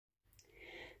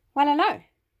Well, hello,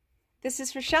 this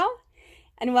is Rochelle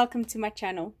and welcome to my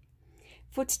channel.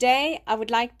 For today, I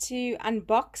would like to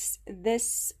unbox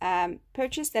this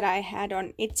purchase that I had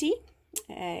on Etsy.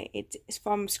 It is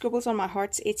from Scribbles on My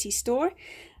Heart's Etsy store.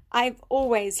 I've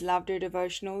always loved her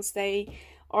devotionals. They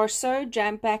are so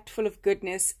jam-packed full of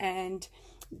goodness and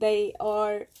they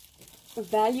are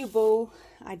valuable.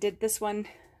 I did this one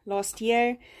last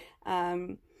year.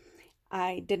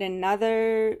 I did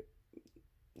another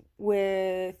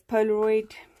with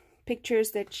Polaroid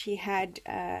pictures that she had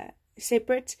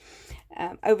separate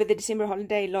over the December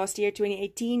holiday last year,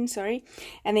 2018, sorry.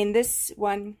 And then this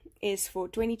one is for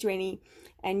 2020,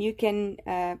 and you can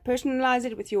personalize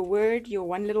it with your word, your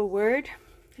one little word.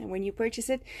 And when you purchase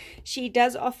it, she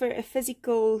does offer a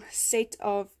physical set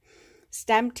of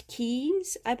stamped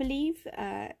keys, I believe,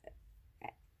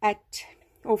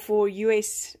 for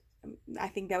US. I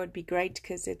think that would be great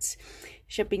because its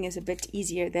shipping is a bit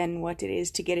easier than what it is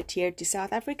to get it here to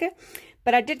South Africa.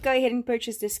 But I did go ahead and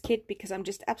purchase this kit because I'm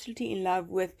just absolutely in love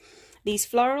with these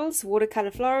florals,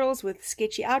 watercolor florals with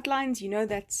sketchy outlines. You know,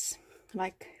 that's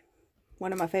like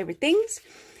one of my favorite things.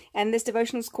 And this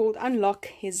devotional is called Unlock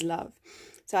His Love.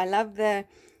 So I love the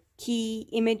key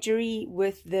imagery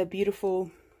with the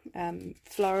beautiful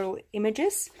floral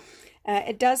images.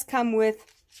 It does come with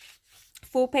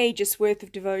 4 pages worth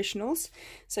of devotionals,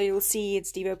 so you'll see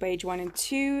it's Devo page 1 and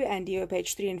 2 and Devo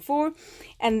page 3 and 4,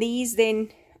 and these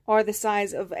then are the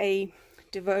size of a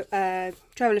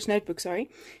traveler's notebook, so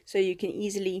you can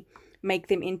easily make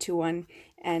them into one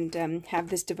and have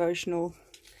this devotional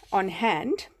on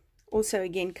hand. Also,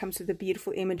 again, comes with the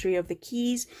beautiful imagery of the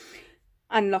keys,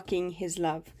 unlocking his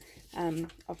love,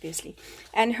 obviously.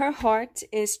 And her heart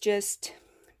is just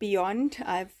beyond.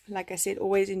 I've, like I said,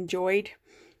 always enjoyed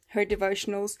her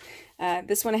devotionals.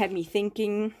 This one had me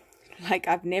thinking like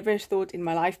I've never thought in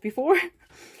my life before.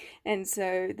 And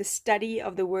so the study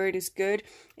of the word is good.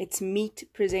 It's meat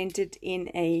presented in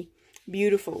a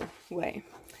beautiful way.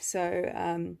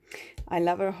 So I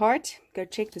love her heart. Go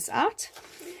check this out.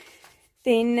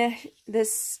 Then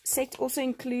this set also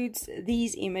includes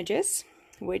these images,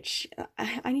 which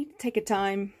I need to take a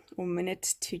time or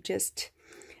minute to just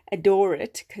adore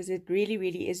it because it really,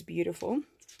 really is beautiful.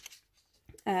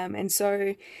 And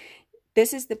so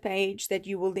this is the page that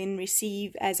you will then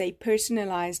receive as a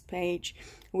personalized page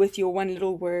with your one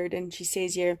little word, and she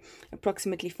says here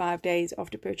approximately 5 days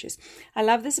after purchase. I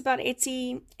love this about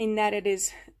Etsy in that it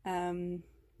is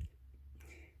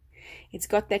it's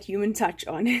got that human touch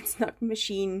on it. It's not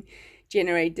machine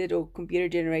generated or computer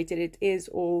generated. It is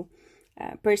all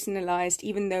personalized.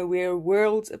 Even though we're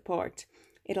worlds apart,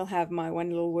 it'll have my one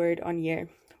little word on here,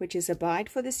 which is abide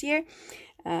for this year.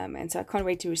 And so I can't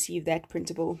wait to receive that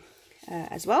printable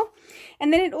as well.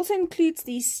 And then it also includes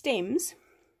these stems.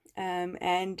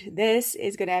 And this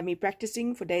is going to have me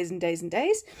practicing for days and days and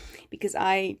days because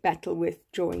I battle with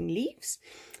drawing leaves.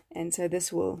 And so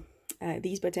this will,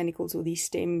 these botanicals or these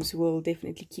stems will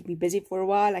definitely keep me busy for a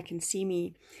while. I can see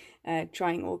me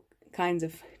trying all kinds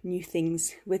of new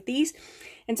things with these.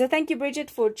 And so thank you,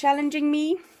 Bridget, for challenging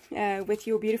me with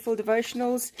your beautiful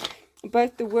devotionals,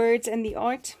 both the words and the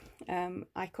art.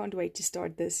 I can't wait to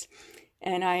start this,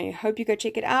 and I hope you go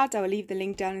check it out. I will leave the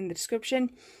link down in the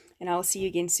description, and I'll see you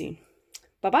again soon.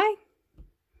 Bye bye.